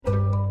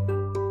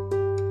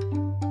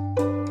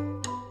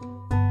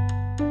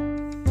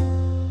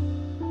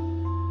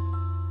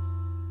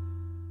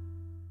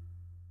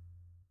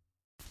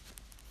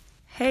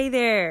Hey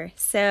there.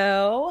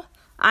 So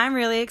I'm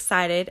really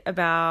excited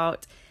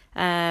about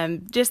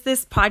just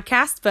this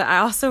podcast, but I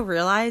also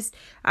realized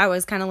I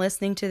was kind of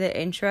listening to the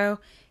intro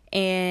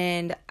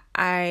and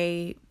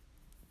I'm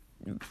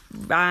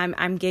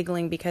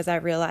giggling because I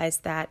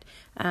realized that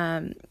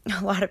a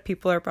lot of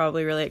people are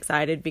probably really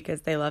excited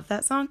because they love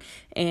that song,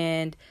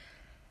 and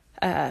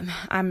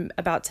I'm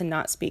about to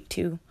not speak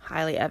too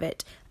highly of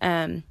it.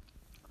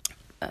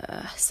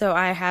 So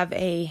I have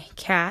a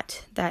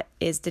cat that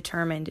is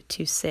determined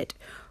to sit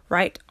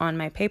right on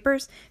my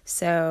papers.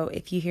 So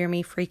if you hear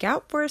me freak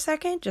out for a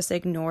second, just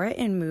ignore it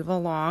and move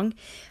along.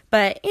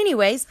 But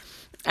anyways,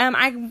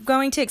 I'm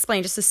going to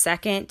explain just a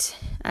second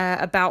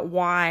about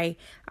why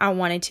I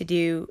wanted to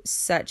do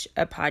such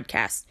a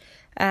podcast.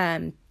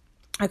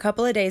 A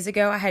couple of days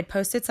ago, I had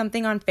posted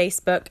something on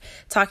Facebook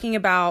talking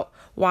about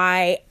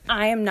why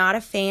I am not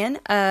a fan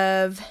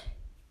of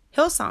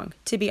Hillsong,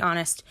 to be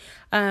honest.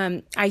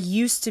 I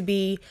used to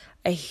be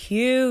a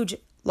huge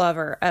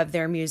lover of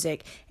their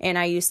music, and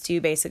I used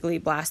to basically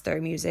blast their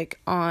music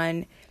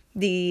on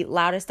the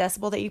loudest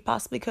decibel that you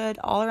possibly could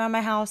all around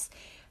my house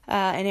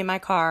and in my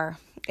car,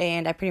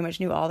 and I pretty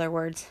much knew all their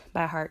words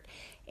by heart.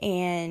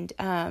 And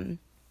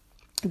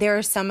there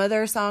are some of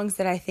their songs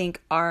that I think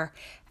are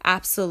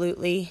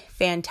absolutely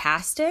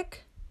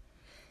fantastic,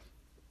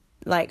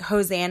 like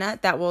Hosanna,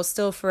 that will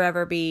still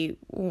forever be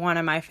one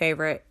of my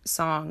favorite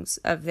songs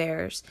of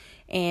theirs.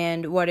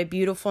 And What a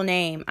Beautiful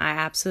Name, I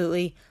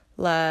absolutely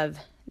love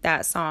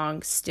that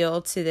song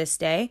still to this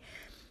day.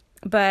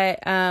 But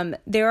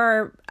there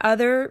are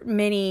other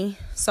many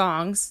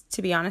songs,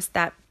 to be honest,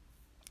 that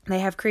they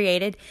have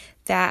created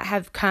that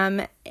have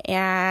come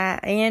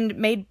and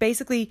made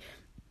basically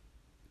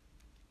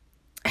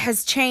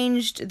has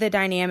changed the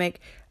dynamic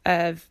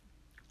of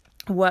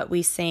what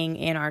we sing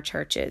in our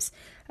churches.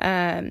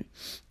 I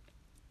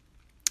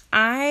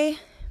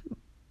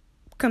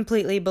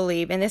completely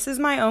believe, and this is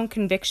my own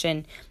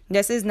conviction,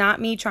 this is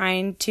not me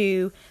trying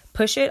to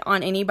push it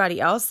on anybody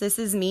else. This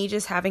is me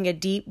just having a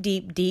deep,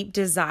 deep, deep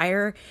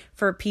desire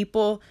for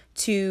people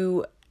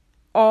to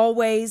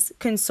always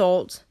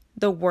consult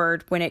the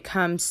word when it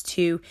comes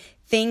to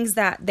things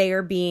that they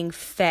are being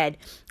fed.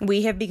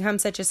 We have become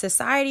such a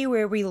society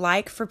where we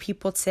like for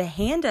people to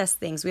hand us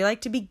things. We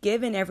like to be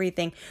given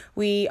everything.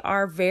 We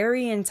are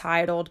very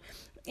entitled,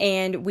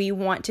 and we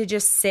want to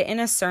just sit in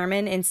a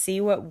sermon and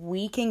see what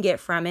we can get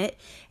from it.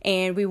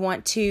 And we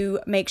want to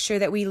make sure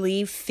that we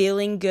leave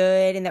feeling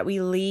good and that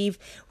we leave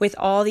with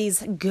all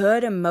these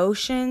good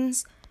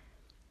emotions.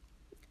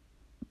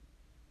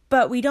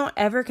 But we don't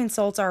ever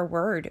consult our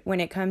word when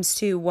it comes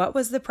to what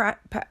was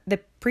the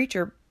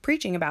preacher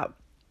preaching about.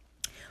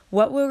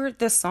 What were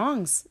the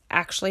songs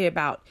actually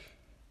about?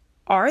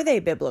 Are they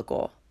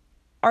biblical?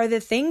 Are the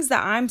things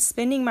that I'm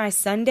spending my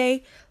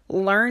Sunday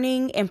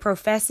learning and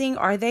professing,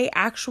 are they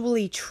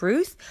actually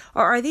truth?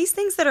 Or are these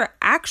things that are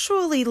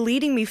actually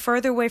leading me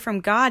further away from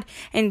God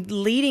and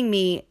leading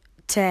me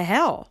to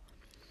hell?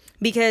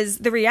 Because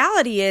the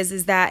reality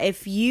is that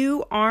if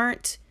you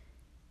aren't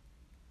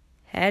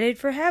headed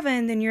for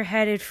heaven, then you're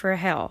headed for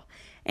hell.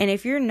 And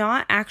if you're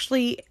not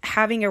actually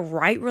having a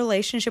right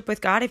relationship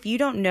with God, if you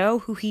don't know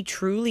who He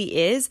truly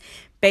is,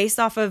 based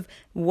off of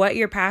what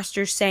your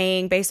pastor's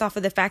saying, based off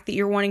of the fact that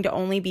you're wanting to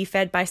only be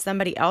fed by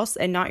somebody else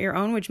and not your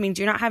own, which means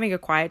you're not having a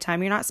quiet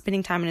time, you're not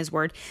spending time in His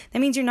Word, that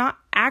means you're not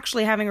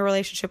actually having a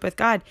relationship with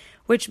God,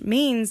 which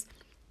means,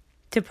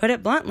 to put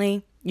it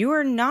bluntly, you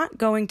are not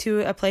going to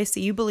a place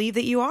that you believe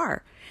that you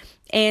are.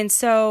 And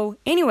so,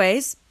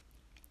 anyways,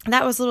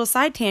 that was a little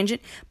side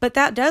tangent, but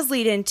that does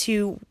lead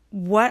into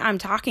what I'm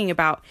talking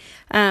about.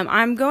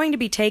 I'm going to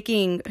be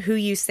taking Who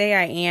You Say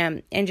I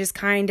Am and just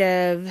kind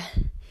of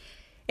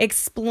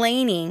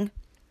explaining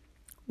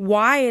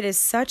why it is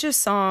such a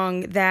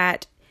song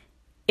that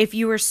if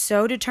you are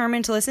so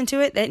determined to listen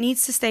to it, that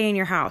needs to stay in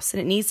your house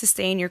and it needs to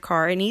stay in your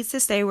car. It needs to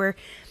stay where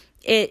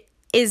it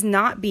is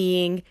not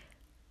being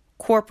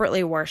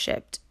corporately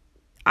worshiped.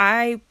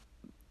 I,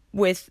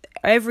 with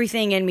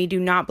everything in me, do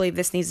not believe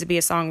this needs to be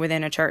a song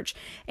within a church.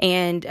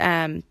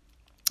 And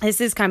this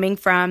is coming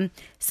from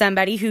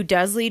somebody who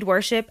does lead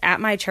worship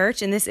at my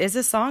church, and this is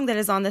a song that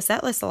is on the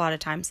set list a lot of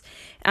times.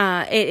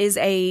 It is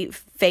a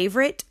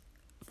favorite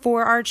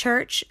for our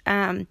church,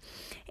 and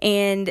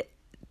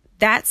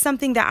that's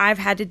something that I've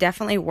had to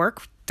definitely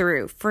work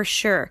through for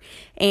sure.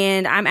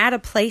 And I'm at a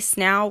place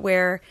now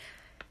where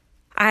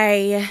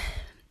I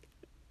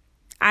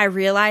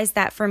realize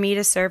that for me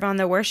to serve on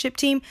the worship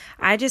team,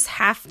 I just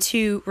have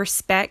to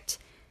respect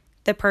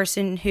the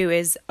person who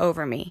is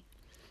over me.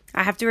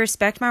 I have to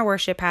respect my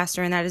worship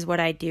pastor, and that is what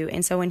I do.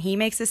 And so when he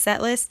makes a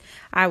set list,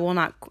 I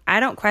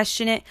don't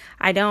question it.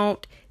 I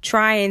don't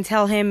try and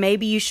tell him,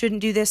 maybe you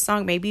shouldn't do this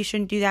song, maybe you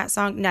shouldn't do that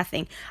song,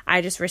 nothing.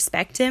 I just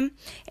respect him,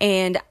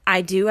 and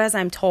I do as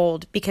I'm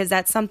told, because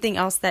that's something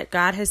else that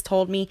God has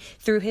told me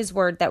through His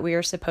Word that we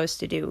are supposed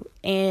to do.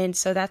 And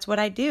so that's what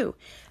I do.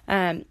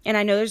 And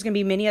I know there's going to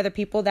be many other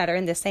people that are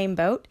in the same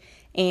boat,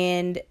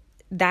 and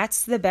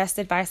that's the best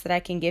advice that I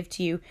can give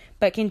to you.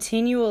 But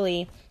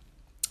continually,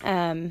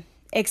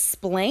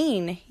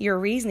 explain your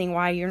reasoning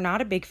why you're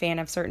not a big fan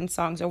of certain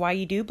songs, or why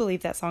you do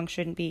believe that song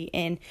shouldn't be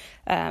in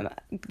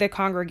the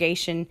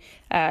congregation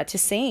to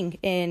sing.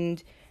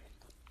 And,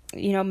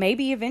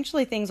 maybe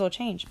eventually things will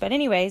change. But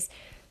anyways,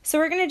 so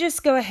we're going to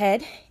just go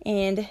ahead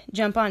and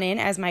jump on in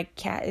as my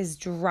cat is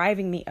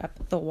driving me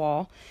up the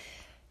wall.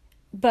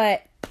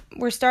 But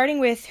we're starting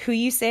with Who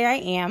You Say I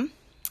Am.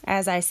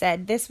 As I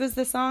said, this was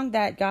the song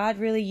that God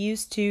really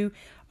used to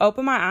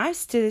open my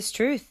eyes to this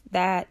truth,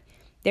 that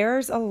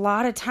there's a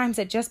lot of times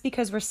that just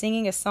because we're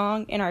singing a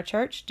song in our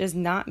church does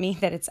not mean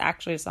that it's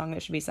actually a song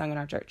that should be sung in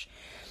our church.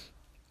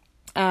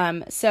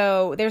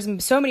 So there's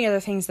so many other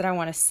things that I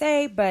want to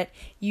say, but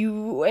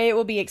it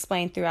will be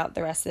explained throughout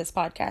the rest of this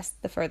podcast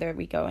the further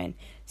we go in.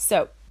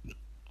 So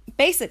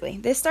basically,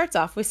 this starts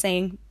off with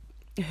saying,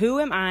 "Who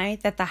am I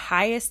that the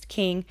highest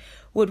king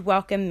would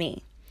welcome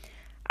me?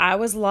 I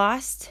was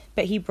lost,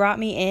 but he brought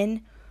me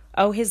in.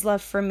 Oh, his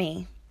love for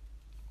me."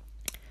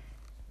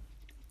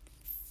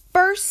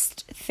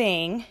 First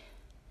thing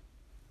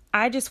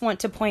I just want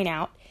to point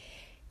out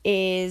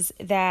is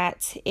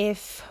that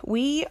if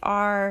we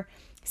are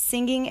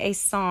singing a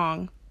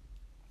song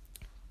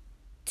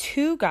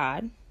to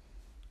God,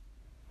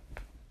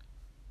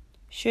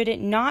 should it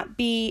not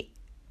be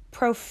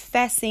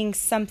professing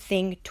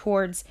something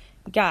towards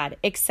God,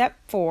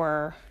 except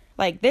for,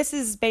 this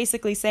is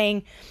basically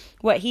saying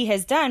what he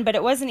has done, but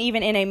it wasn't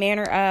even in a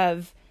manner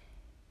of,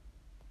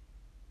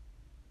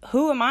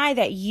 "Who am I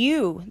that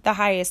you, the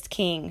highest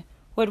king,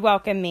 would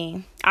welcome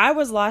me? I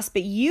was lost,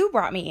 but you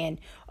brought me in.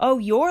 Oh,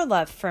 your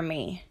love for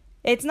me."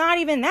 It's not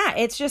even that.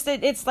 It's just,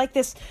 it's like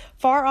this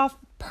far off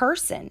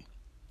person.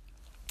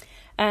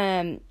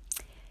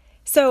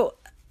 So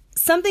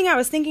something I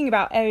was thinking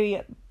about,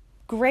 a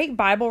great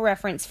Bible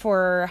reference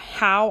for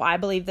how I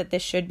believe that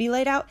this should be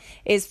laid out,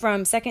 is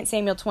from 2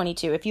 Samuel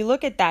 22. If you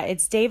look at that,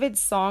 it's David's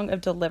song of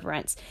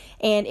deliverance.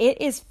 And it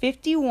is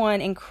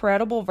 51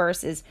 incredible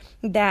verses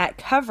that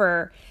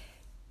cover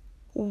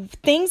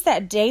things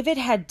that David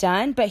had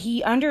done, but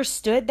he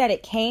understood that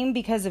it came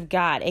because of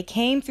God. It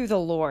came through the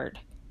Lord.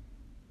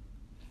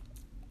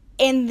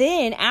 And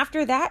then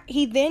after that,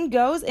 he then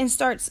goes and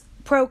starts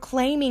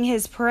proclaiming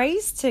his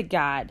praise to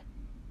God.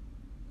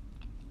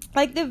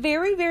 The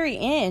very, very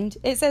end,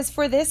 it says,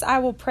 "For this I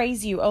will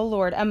praise you, O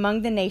Lord,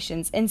 among the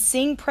nations, and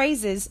sing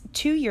praises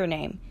to your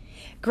name.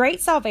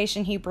 Great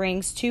salvation he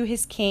brings to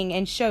his king,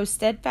 and shows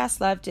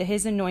steadfast love to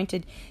his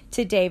anointed,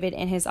 to David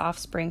and his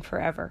offspring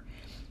forever."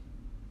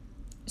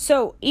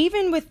 So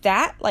even with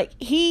that,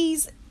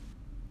 he's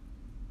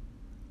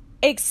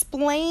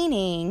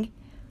explaining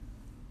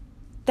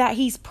that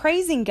he's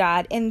praising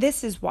God, and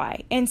this is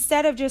why.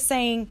 Instead of just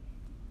saying,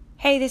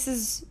 "Hey, this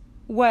is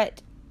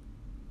what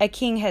a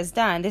king has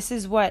done. This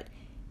is what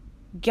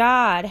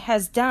God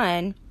has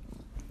done,"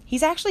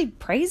 he's actually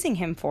praising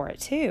him for it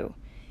too.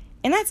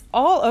 And that's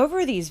all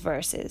over these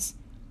verses.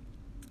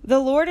 "The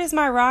Lord is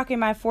my rock and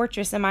my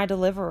fortress and my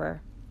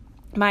deliverer.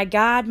 My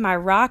God, my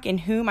rock in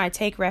whom I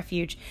take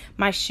refuge,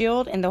 my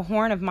shield and the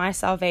horn of my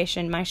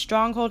salvation, my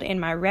stronghold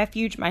and my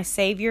refuge, my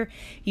Savior,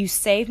 you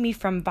save me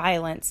from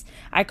violence.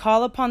 I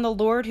call upon the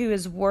Lord who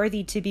is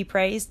worthy to be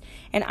praised,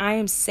 and I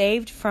am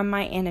saved from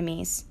my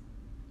enemies."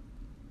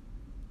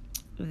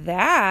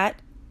 That,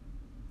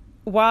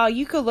 while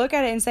you could look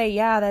at it and say,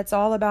 yeah, that's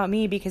all about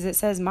me because it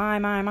says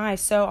my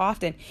so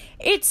often,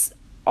 it's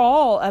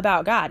all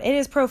about God. It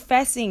is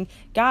professing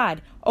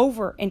God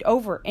over and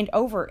over and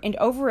over and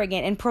over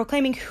again, and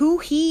proclaiming who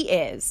he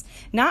is.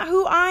 Not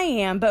who I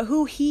am, but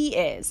who he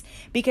is.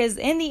 Because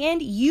in the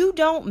end, you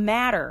don't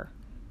matter.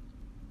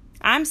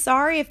 I'm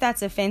sorry if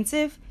that's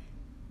offensive,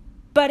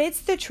 but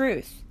it's the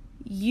truth.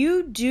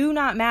 You do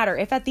not matter.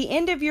 If at the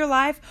end of your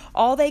life,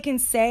 all they can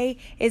say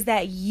is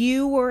that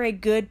you were a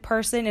good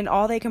person and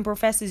all they can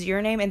profess is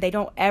your name, and they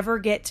don't ever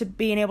get to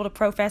being able to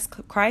profess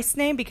Christ's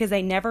name because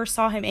they never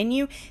saw him in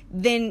you,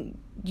 then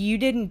you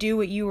didn't do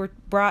what you were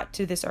brought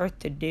to this earth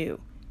to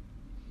do.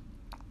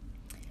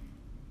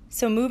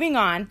 So moving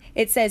on,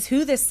 it says,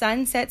 "Who the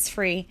Son sets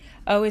free,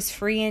 oh, is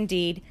free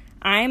indeed.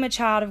 I am a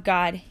child of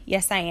God.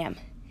 Yes, I am."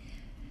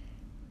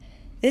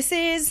 This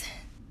is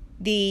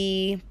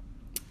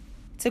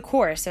it's a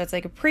chorus, so it's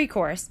like a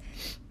pre-chorus.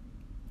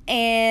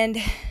 And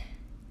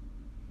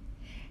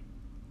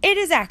it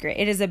is accurate.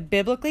 It is a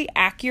biblically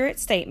accurate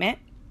statement.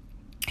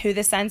 Who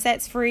the Son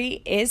sets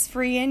free is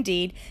free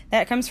indeed.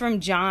 That comes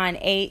from John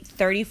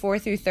 8:34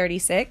 through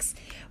 36,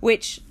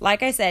 which,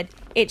 like I said,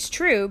 it's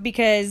true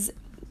because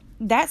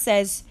that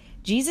says,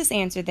 Jesus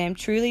answered them,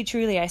 "Truly,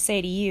 truly, I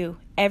say to you,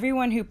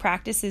 everyone who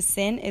practices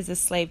sin is a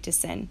slave to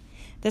sin.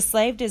 The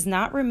slave does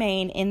not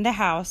remain in the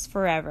house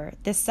forever.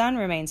 The Son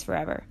remains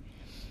forever.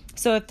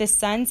 So if the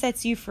Son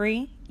sets you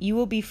free, you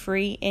will be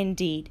free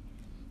indeed."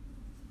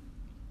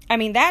 I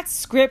mean, that's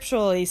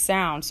scripturally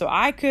sound, so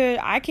I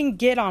can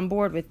get on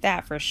board with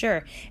that for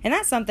sure. And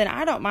that's something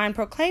I don't mind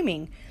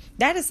proclaiming.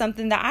 That is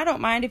something that I don't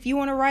mind if you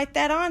want to write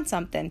that on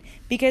something,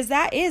 because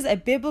that is a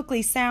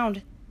biblically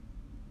sound,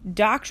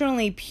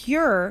 doctrinally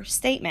pure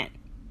statement.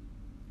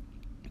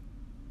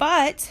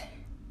 But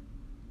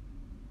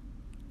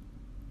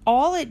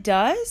all it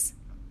does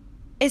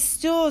it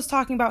still is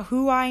talking about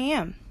who I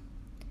am.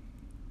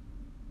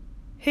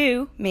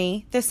 Who,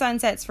 me, the Son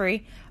sets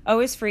free.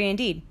 Is free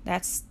indeed.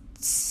 That's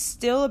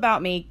still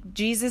about me.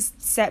 Jesus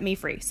set me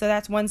free. So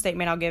that's one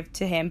statement I'll give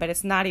to him, but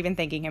it's not even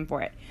thanking him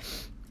for it.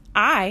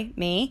 I,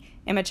 me,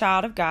 am a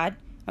child of God.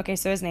 Okay,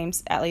 so his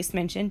name's at least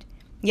mentioned.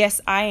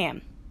 Yes, I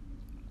am.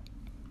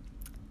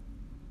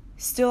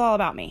 Still all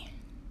about me.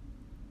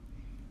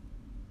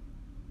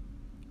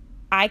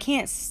 I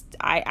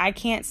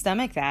can't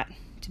stomach that,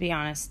 to be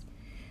honest.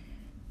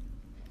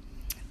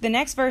 The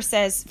next verse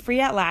says, free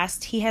at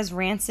last, he has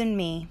ransomed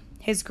me.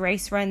 His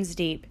grace runs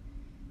deep.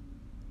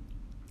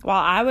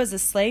 While I was a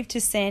slave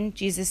to sin,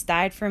 Jesus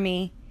died for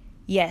me.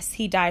 Yes,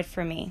 he died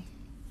for me.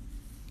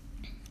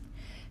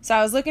 So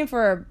I was looking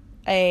for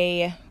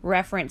a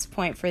reference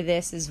point for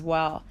this as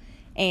well.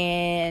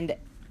 And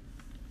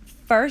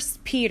 1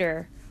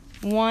 Peter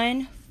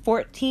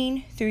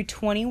 1:14 through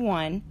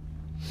 21,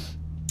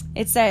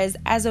 it says,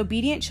 as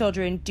obedient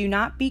children, do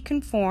not be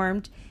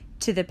conformed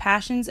to the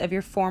passions of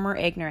your former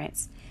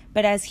ignorance,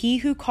 but as he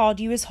who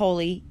called you is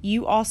holy,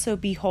 you also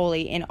be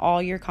holy in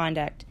all your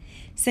conduct.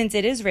 Since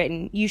it is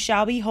written, you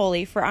shall be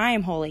holy, for I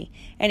am holy.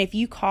 And if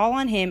you call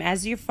on him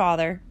as your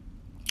Father,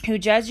 who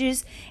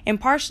judges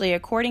impartially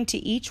according to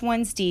each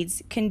one's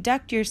deeds,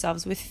 conduct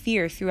yourselves with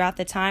fear throughout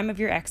the time of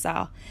your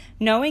exile,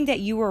 knowing that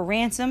you were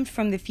ransomed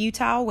from the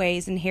futile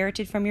ways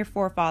inherited from your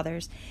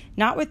forefathers,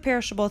 not with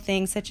perishable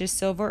things such as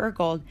silver or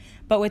gold,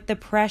 but with the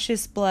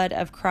precious blood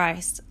of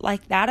Christ,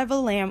 like that of a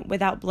lamb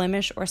without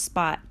blemish or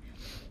spot.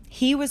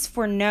 He was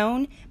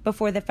foreknown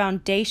before the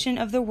foundation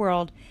of the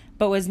world,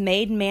 but was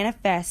made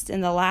manifest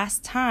in the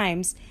last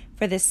times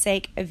for the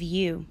sake of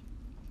you,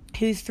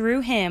 who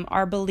through him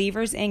are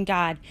believers in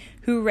God,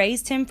 who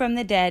raised him from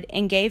the dead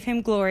and gave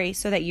him glory,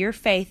 so that your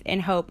faith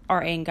and hope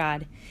are in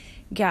God.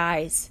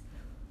 Guys,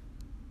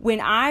 when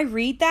I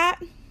read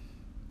that,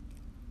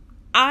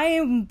 I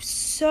am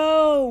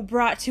so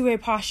brought to a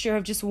posture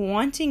of just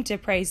wanting to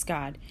praise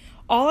God.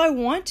 All I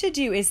want to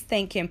do is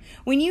thank him.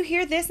 When you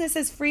hear this, and it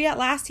says, free at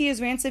last, he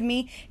has ransomed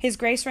me, his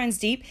grace runs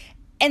deep,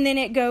 and then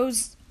it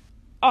goes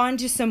on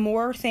to some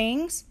more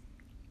things,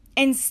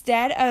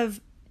 instead of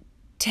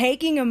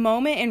taking a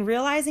moment and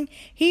realizing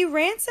he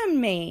ransomed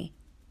me.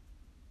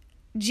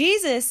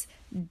 Jesus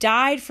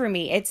died for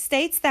me. It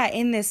states that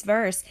in this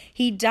verse.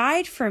 He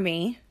died for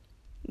me.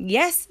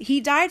 Yes,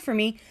 he died for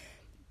me.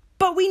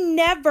 But we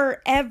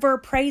never, ever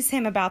praise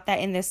him about that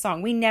in this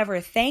song. We never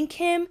thank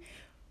him.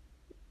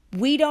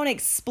 We don't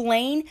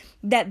explain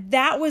that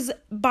that was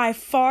by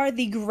far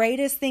the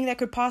greatest thing that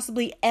could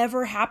possibly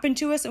ever happen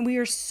to us, and we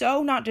are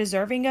so not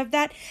deserving of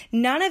that.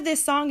 None of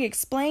this song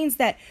explains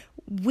that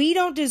we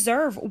don't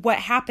deserve what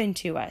happened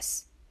to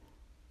us.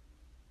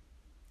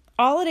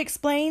 All it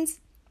explains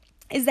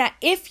is that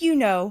if you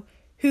know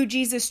who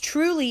Jesus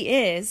truly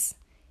is,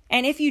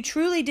 and if you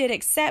truly did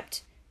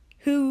accept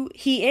who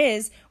he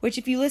is, which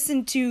if you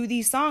listen to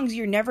these songs,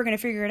 you're never going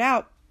to figure it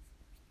out,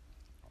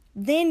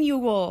 then you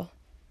will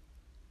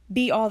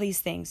be all these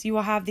things. You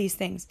will have these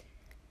things.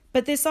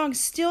 But this song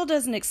still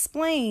doesn't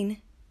explain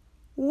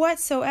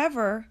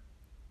whatsoever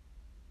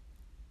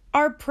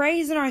our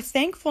praise and our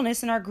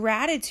thankfulness and our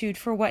gratitude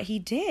for what he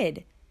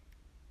did.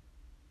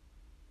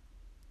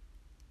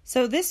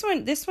 So this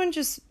one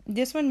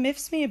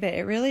miffs me a bit.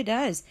 It really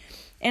does.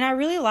 And I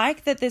really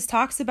like that this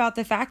talks about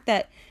the fact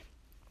that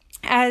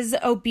as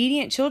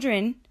obedient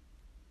children,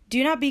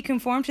 do not be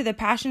conformed to the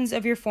passions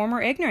of your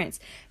former ignorance.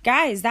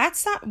 Guys,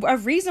 that's not a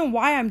reason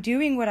why I'm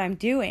doing what I'm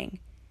doing.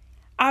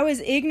 I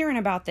was ignorant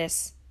about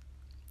this.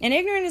 And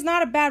ignorant is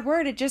not a bad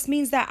word. It just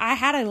means that I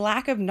had a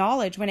lack of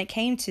knowledge when it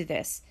came to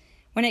this.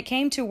 When it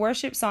came to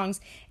worship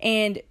songs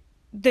and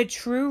the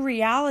true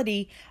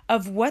reality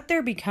of what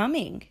they're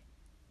becoming.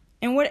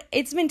 And what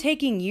it's been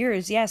taking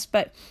years, yes,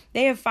 but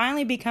they have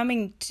finally become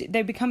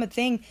a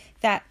thing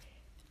that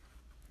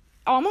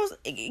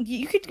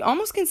you could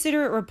almost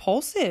consider it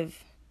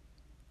repulsive.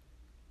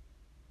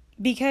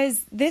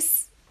 Because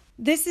this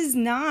is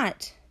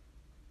not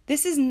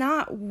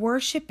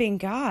worshiping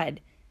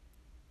God.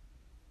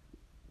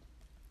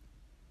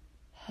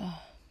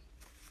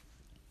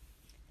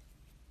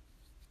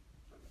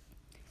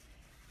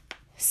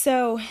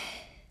 So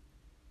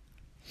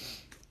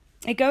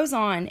it goes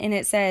on and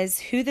it says,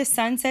 who the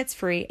Son sets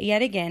free,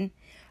 yet again,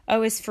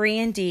 is free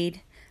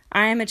indeed.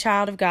 I am a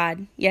child of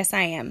God. Yes,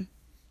 I am.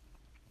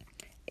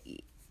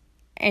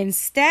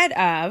 Instead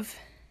of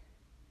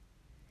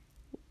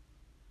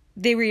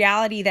the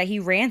reality that he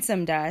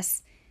ransomed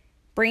us,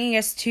 bringing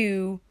us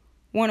to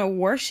want to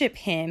worship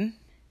him,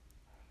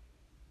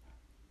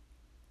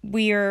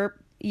 we are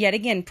yet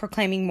again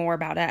proclaiming more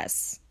about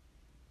us.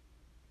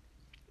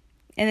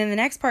 And then the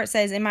next part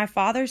says, in my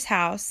Father's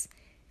house,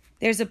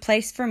 there's a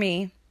place for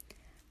me.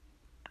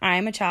 I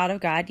am a child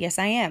of God. Yes,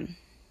 I am.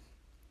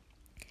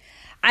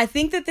 I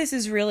think that this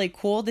is really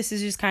cool. This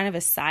is just kind of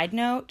a side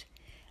note.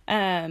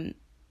 That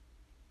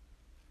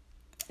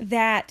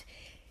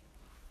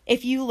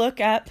if you look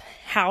up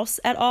house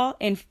at all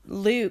in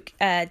Luke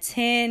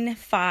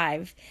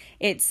 10:5,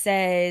 it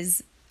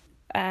says,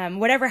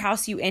 whatever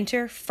house you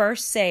enter,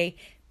 first say,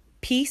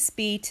 Peace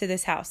be to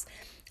this house.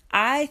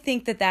 I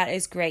think that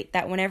is great,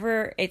 that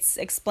whenever it's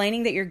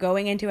explaining that you're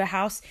going into a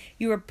house,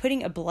 you are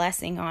putting a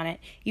blessing on it.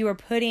 You are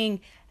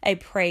putting a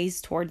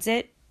praise towards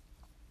it.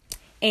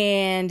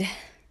 And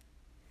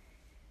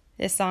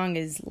this song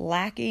is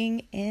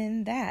lacking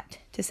in that,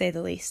 to say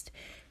the least.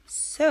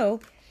 So,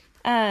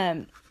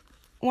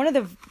 one of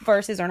the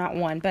verses, or not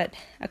one, but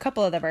a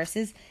couple of the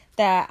verses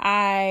that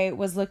I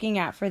was looking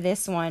at for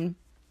this one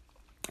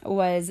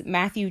was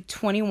Matthew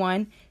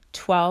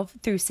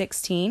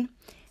 21:12-16.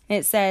 And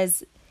it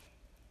says,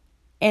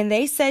 "And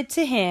they said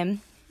to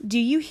him, 'Do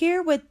you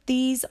hear what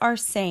these are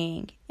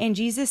saying?' And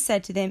Jesus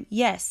said to them,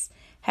 'Yes.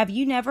 Have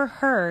you never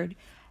heard,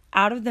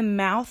 out of the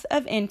mouth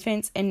of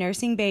infants and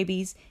nursing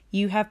babies,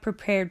 you have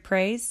prepared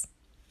praise?'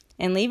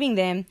 And leaving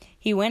them,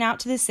 he went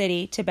out to the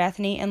city, to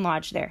Bethany, and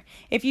lodged there."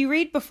 If you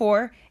read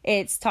before,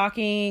 it's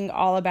talking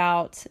all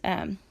about,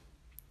 I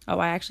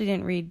actually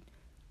didn't read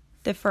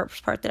the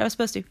first part that I was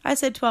supposed to. I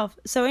said 12.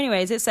 So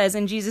anyways, it says,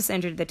 "And Jesus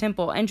entered the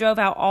temple and drove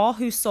out all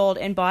who sold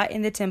and bought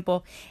in the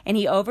temple, and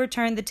he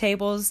overturned the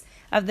tables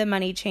of the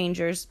money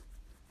changers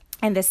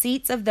and the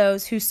seats of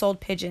those who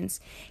sold pigeons.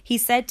 He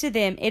said to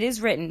them, 'It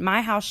is written,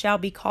 my house shall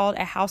be called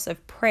a house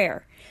of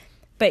prayer,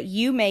 but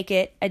you make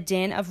it a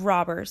den of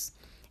robbers.'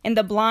 And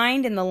the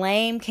blind and the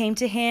lame came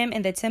to him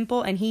in the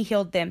temple, and he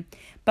healed them.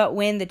 But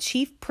when the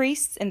chief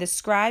priests and the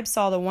scribes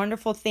saw the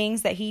wonderful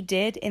things that he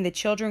did, and the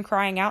children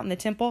crying out in the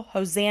temple,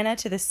 'Hosanna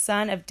to the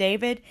Son of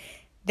David,'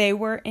 they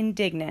were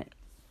indignant."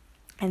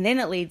 And then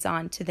it leads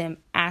on to them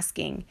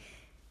asking,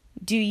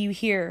 "Do you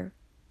hear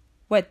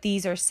what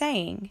these are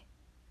saying?"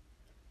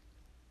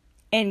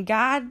 And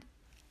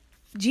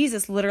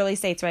Jesus literally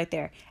states right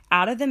there,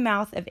 "Out of the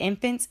mouth of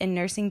infants and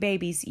nursing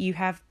babies, you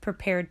have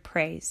prepared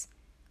praise."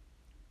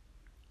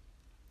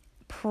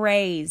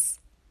 Praise.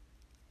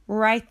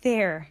 Right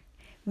there.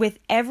 With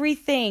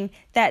everything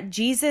that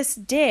Jesus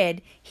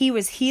did, he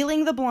was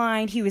healing the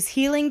blind, he was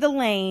healing the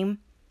lame,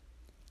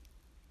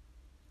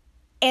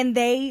 and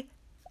they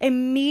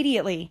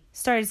immediately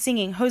started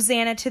singing,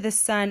 "Hosanna to the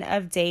Son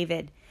of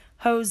David.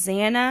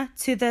 Hosanna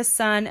to the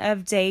Son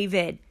of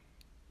David."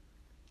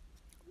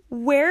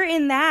 Where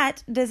in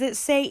that does it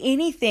say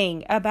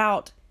anything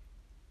about,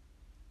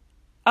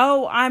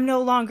 "Oh, I'm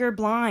no longer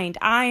blind,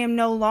 I am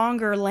no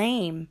longer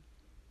lame"?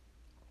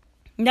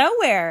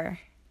 Nowhere.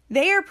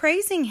 They are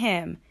praising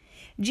him.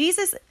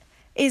 Jesus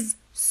is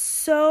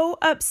so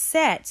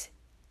upset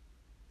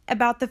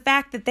about the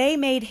fact that they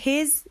made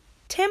his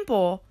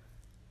temple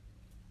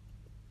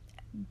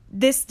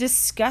this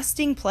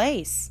disgusting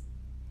place.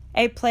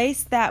 A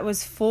place that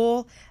was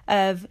full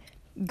of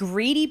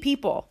greedy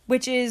people,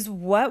 which is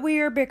what we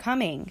are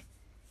becoming.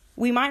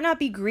 We might not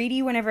be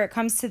greedy whenever it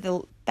comes to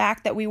the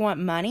fact that we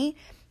want money,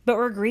 but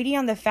we're greedy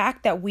on the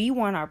fact that we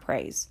want our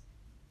praise.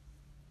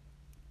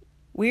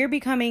 We're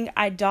becoming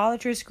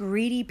idolatrous,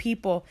 greedy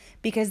people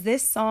because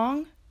this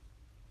song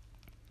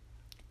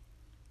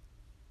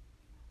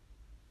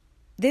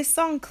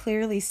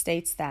clearly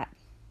states that.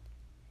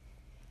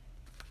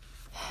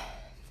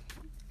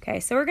 Okay,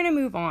 so we're going to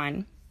move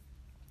on.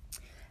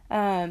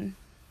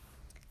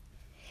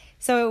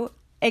 So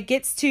it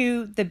gets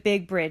to the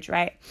big bridge,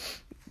 right?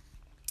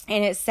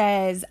 And it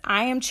says,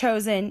 "I am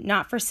chosen,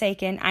 not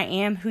forsaken. I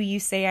am who you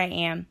say I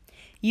am.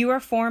 You are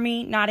for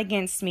me, not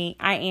against me.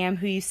 I am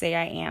who you say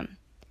I am."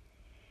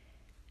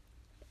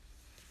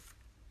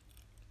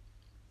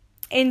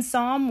 In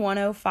Psalm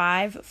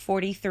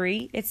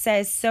 105:43, it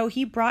says, "So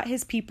he brought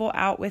his people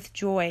out with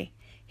joy,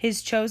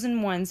 his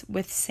chosen ones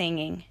with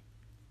singing."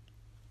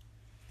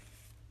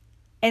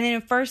 And then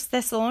in 1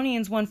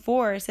 Thessalonians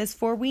 1:4, it says,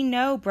 "For we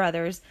know,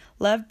 brothers,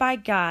 loved by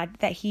God,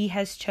 that he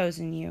has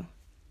chosen you."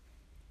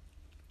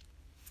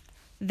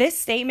 This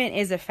statement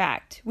is a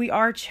fact. We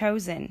are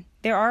chosen.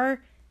 There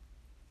are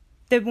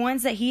the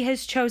ones that he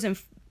has chosen,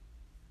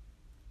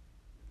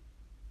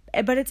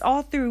 but it's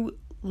all through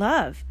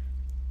love.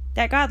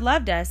 That God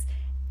loved us.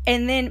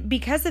 And then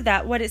because of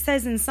that, what it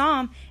says in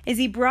Psalm is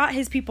he brought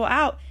his people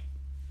out.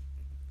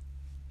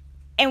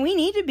 And we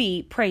need to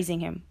be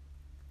praising him.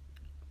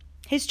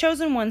 His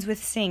chosen ones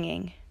with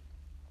singing.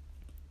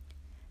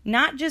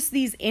 Not just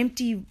these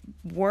empty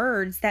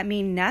words that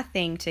mean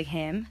nothing to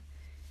him,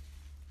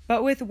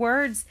 but with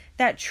words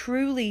that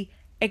truly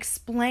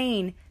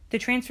explain the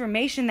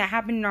transformation that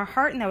happened in our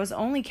heart and that was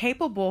only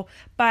capable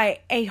by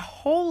a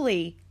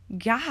holy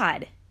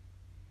God.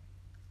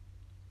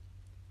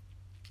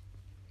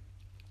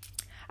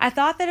 I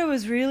thought that it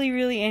was really,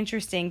 really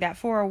interesting that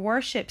for a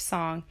worship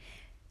song,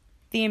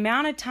 the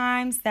amount of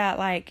times that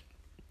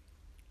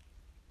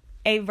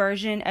a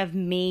version of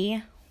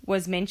me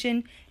was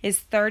mentioned is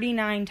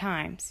 39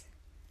 times.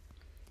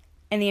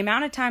 And the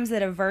amount of times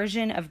that a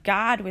version of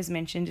God was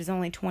mentioned is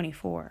only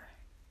 24.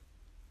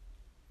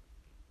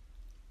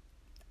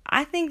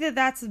 I think that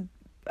that's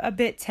a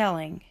bit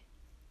telling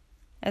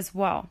as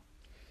well.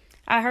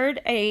 I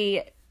heard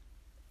a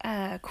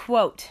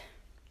quote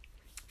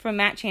from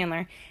Matt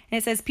Chandler, and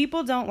it says,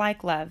 "People don't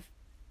like love.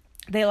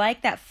 They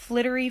like that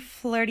flirty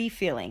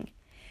feeling.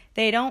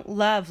 They don't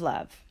love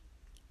love.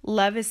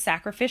 Love is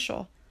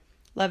sacrificial.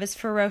 Love is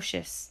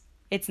ferocious.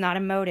 It's not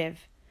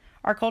emotive.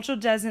 Our culture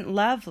doesn't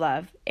love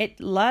love. It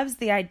loves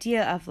the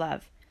idea of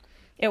love.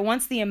 It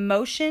wants the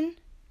emotion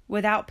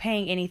without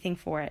paying anything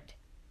for it.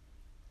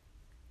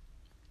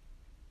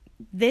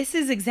 This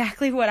is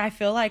exactly what I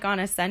feel like on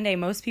a Sunday.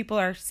 Most people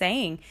are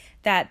saying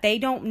that they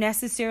don't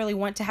necessarily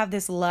want to have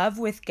this love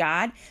with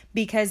God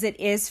because it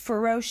is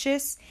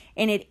ferocious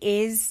and it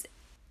is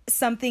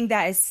something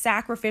that is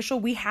sacrificial.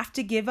 We have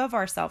to give of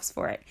ourselves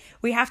for it.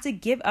 We have to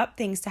give up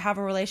things to have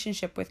a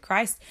relationship with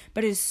Christ,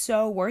 but it is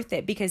so worth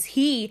it because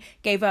he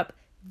gave up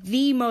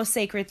the most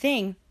sacred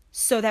thing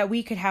so that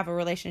we could have a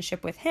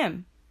relationship with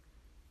him.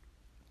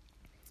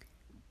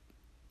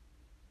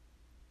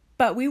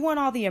 But we want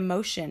all the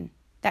emotion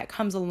that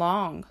comes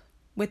along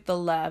with the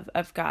love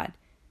of God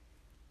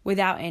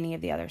without any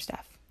of the other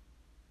stuff.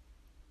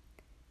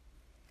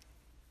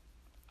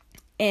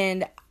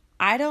 And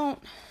I don't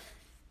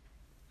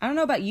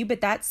know about you,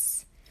 but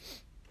that's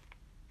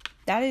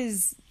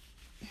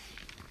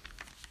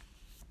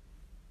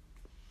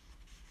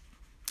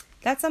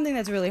something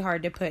that's really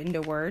hard to put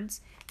into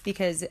words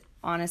because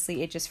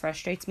honestly, it just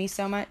frustrates me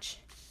so much.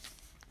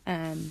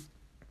 And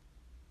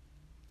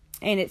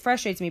it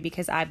frustrates me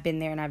because I've been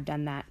there and I've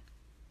done that.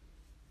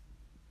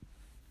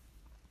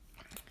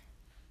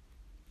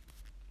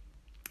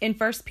 In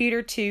 1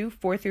 Peter 2,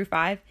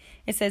 4-5,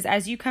 it says,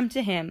 "As you come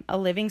to him, a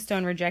living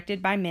stone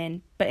rejected by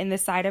men, but in the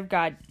sight of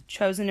God,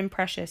 chosen and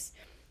precious,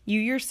 you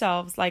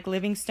yourselves, like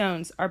living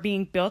stones, are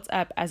being built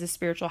up as a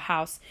spiritual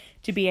house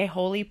to be a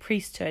holy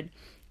priesthood,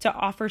 to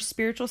offer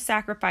spiritual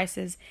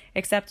sacrifices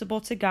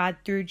acceptable to God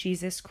through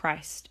Jesus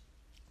Christ."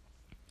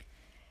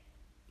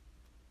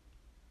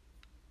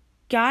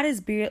 God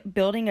is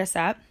building us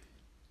up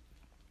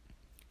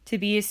to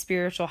be a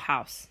spiritual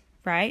house,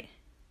 right?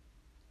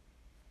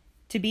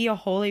 To be a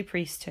holy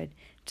priesthood,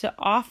 to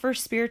offer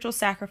spiritual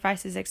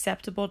sacrifices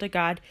acceptable to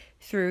God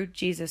through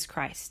Jesus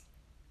Christ.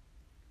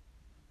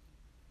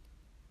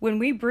 When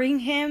we bring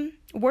him,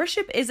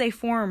 worship is a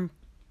form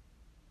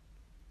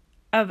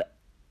of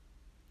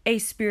a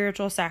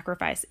spiritual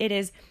sacrifice. It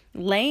is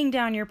laying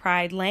down your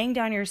pride, laying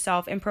down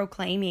yourself, and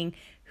proclaiming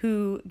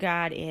who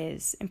God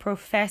is and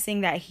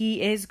professing that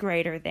he is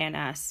greater than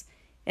us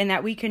and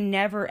that we can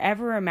never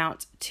ever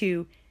amount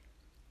to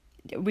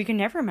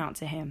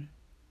him.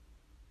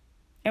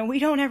 And we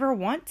don't ever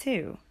want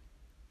to.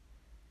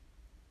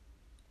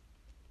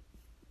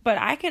 But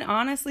I can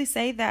honestly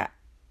say that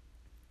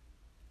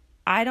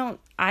I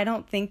don't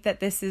think that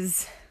this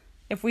is,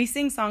 if we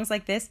sing songs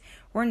like this,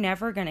 we're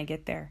never going to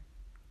get there.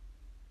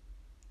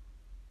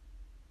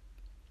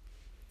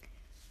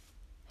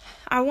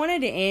 I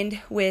wanted to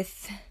end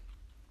with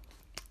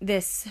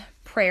this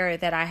prayer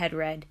that I had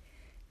read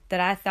that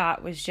I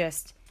thought was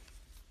just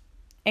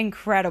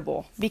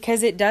incredible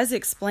because it does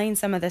explain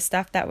some of the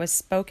stuff that was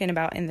spoken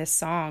about in this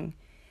song.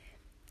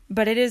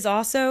 But it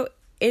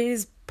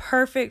is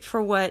perfect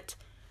for what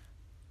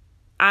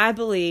I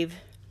believe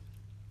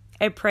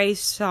a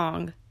praise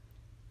song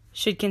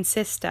should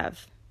consist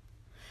of.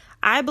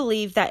 I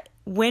believe that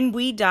when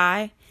we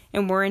die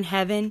and we're in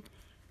heaven,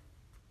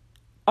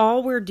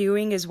 all we're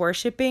doing is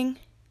worshiping.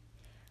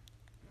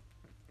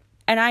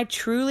 And I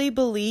truly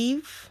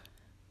believe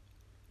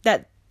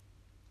that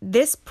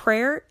this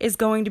prayer is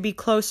going to be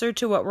closer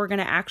to what we're going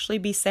to actually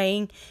be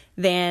saying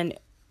than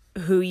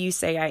 "who you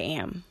say I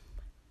am."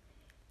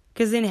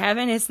 Because in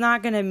heaven, it's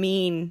not going to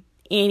mean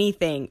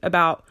anything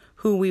about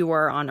who we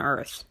were on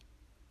earth.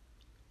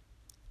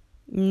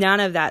 None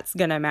of that's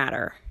going to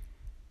matter.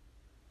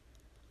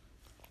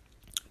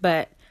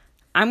 But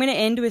I'm going to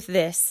end with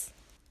this.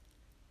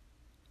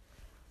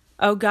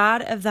 "O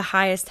God of the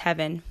highest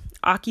heaven,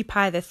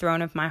 occupy the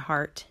throne of my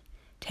heart.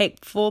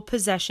 Take full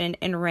possession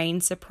and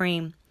reign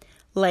supreme.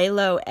 Lay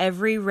low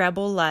every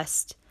rebel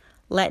lust.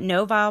 Let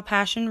no vile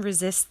passion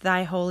resist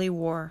thy holy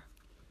war.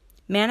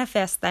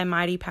 Manifest thy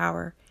mighty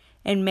power,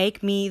 and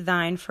make me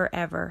thine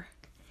forever.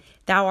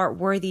 Thou art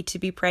worthy to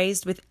be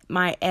praised with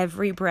my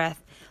every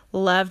breath,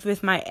 loved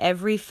with my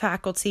every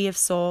faculty of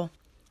soul,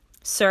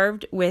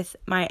 served with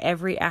my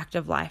every act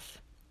of life.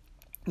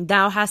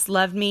 Thou hast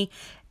loved me,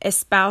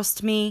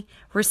 espoused me,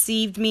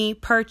 received me,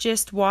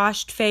 purchased,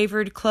 washed,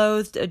 favored,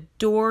 clothed,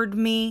 adored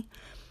me,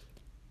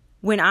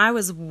 when I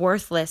was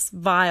worthless,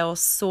 vile,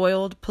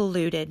 soiled,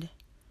 polluted.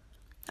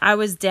 I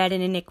was dead in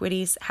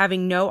iniquities,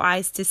 having no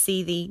eyes to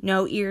see thee,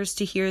 no ears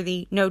to hear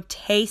thee, no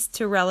taste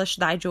to relish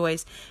thy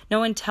joys,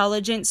 no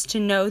intelligence to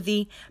know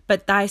thee,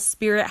 but thy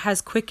Spirit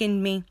has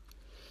quickened me,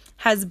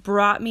 has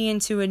brought me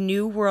into a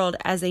new world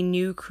as a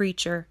new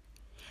creature,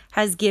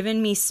 has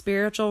given me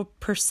spiritual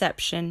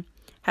perception,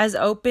 has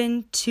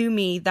opened to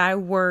me thy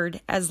word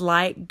as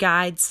light,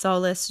 guide,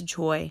 solace,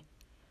 joy.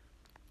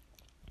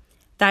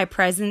 Thy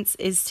presence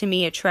is to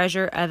me a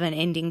treasure of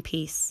unending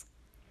peace.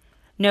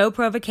 No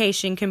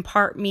provocation can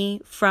part me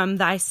from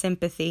thy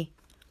sympathy,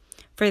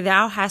 for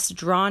thou hast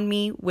drawn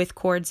me with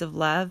cords of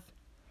love,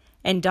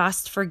 and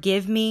dost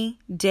forgive me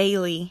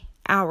daily,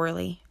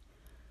 hourly.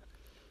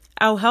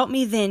 Oh, help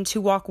me then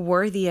to walk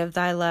worthy of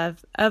thy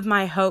love, of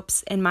my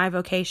hopes and my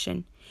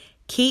vocation.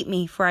 Keep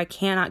me, for I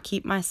cannot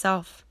keep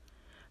myself.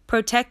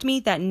 Protect me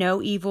that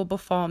no evil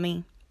befall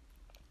me.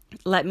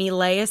 Let me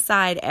lay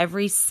aside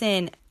every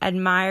sin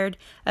admired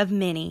of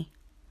many.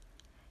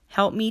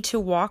 Help me to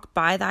walk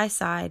by thy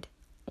side,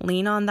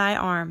 lean on thy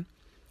arm,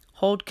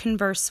 hold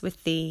converse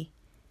with thee,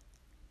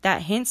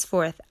 that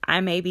henceforth I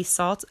may be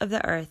salt of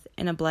the earth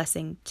and a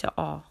blessing to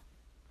all.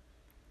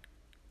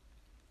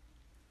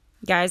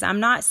 Guys, I'm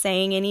not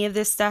saying any of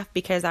this stuff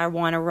because I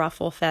want to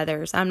ruffle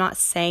feathers. I'm not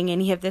saying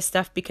any of this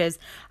stuff because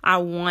I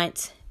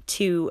want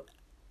to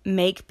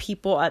make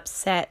people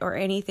upset or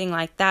anything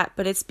like that.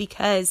 But it's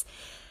because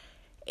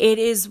it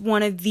is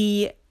one of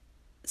the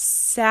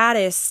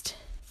saddest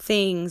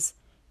things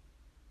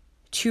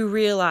to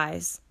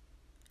realize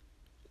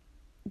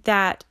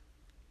that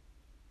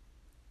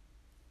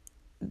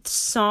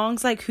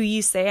songs like Who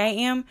You Say I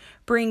Am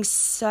bring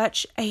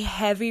such a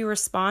heavy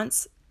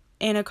response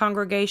in a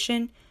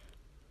congregation.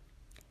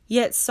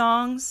 Yet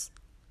songs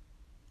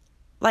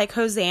like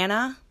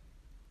Hosanna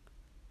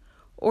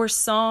or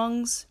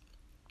songs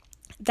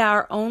that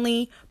are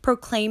only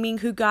proclaiming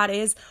who God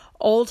is,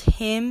 old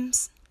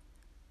hymns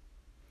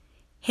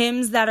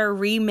that are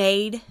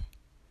remade,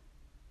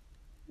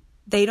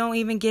 they don't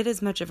even get as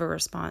much of a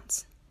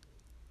response.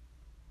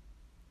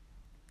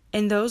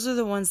 And those are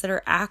the ones that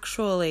are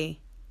actually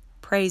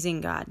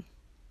praising God.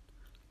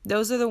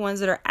 Those are the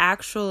ones that are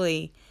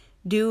actually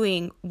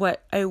doing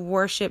what a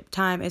worship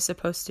time is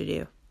supposed to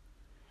do,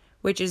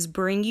 which is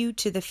bring you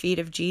to the feet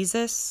of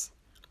Jesus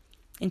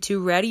and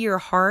to ready your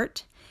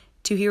heart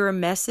to hear a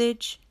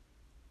message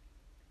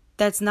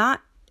that's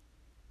not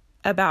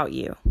about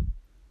you,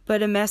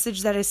 but a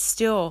message that is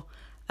still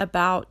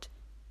about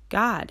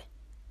God.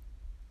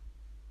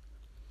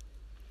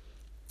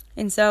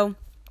 And so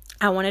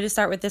I wanted to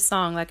start with this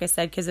song, like I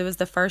said, because it was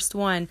the first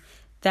one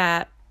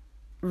that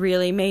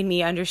really made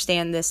me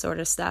understand this sort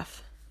of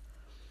stuff.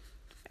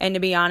 And to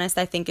be honest,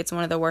 I think it's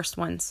one of the worst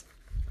ones.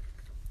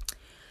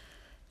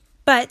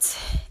 But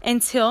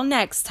until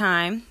next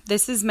time,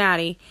 this is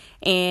Maddie,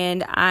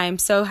 and I'm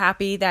so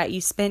happy that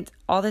you spent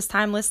all this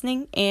time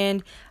listening,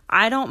 and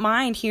I don't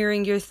mind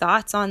hearing your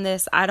thoughts on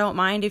this. I don't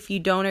mind if you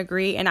don't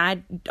agree, and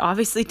I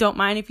obviously don't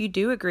mind if you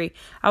do agree.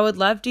 I would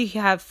love to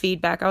have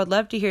feedback. I would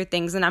love to hear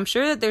things, and I'm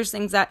sure that there's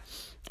things that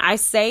I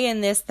say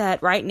in this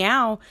that right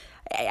now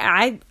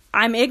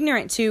I'm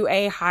ignorant to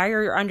a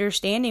higher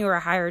understanding or a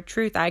higher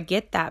truth. I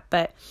get that,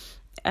 but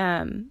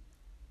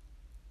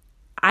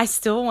I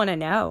still want to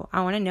know. I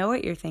want to know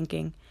what you're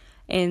thinking.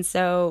 And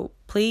so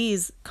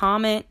please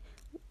comment,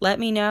 let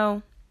me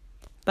know.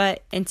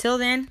 But until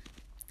then,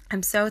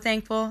 I'm so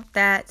thankful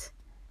that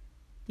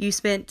you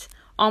spent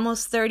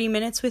almost 30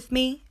 minutes with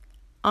me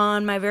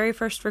on my very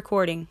first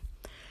recording.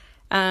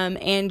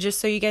 And just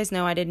so you guys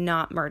know, I did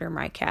not murder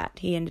my cat.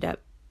 He ended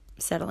up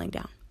settling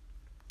down.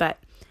 But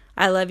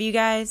I love you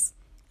guys,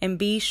 and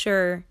be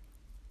sure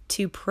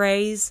to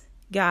praise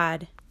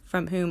God,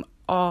 from whom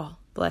all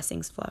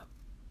blessings flow.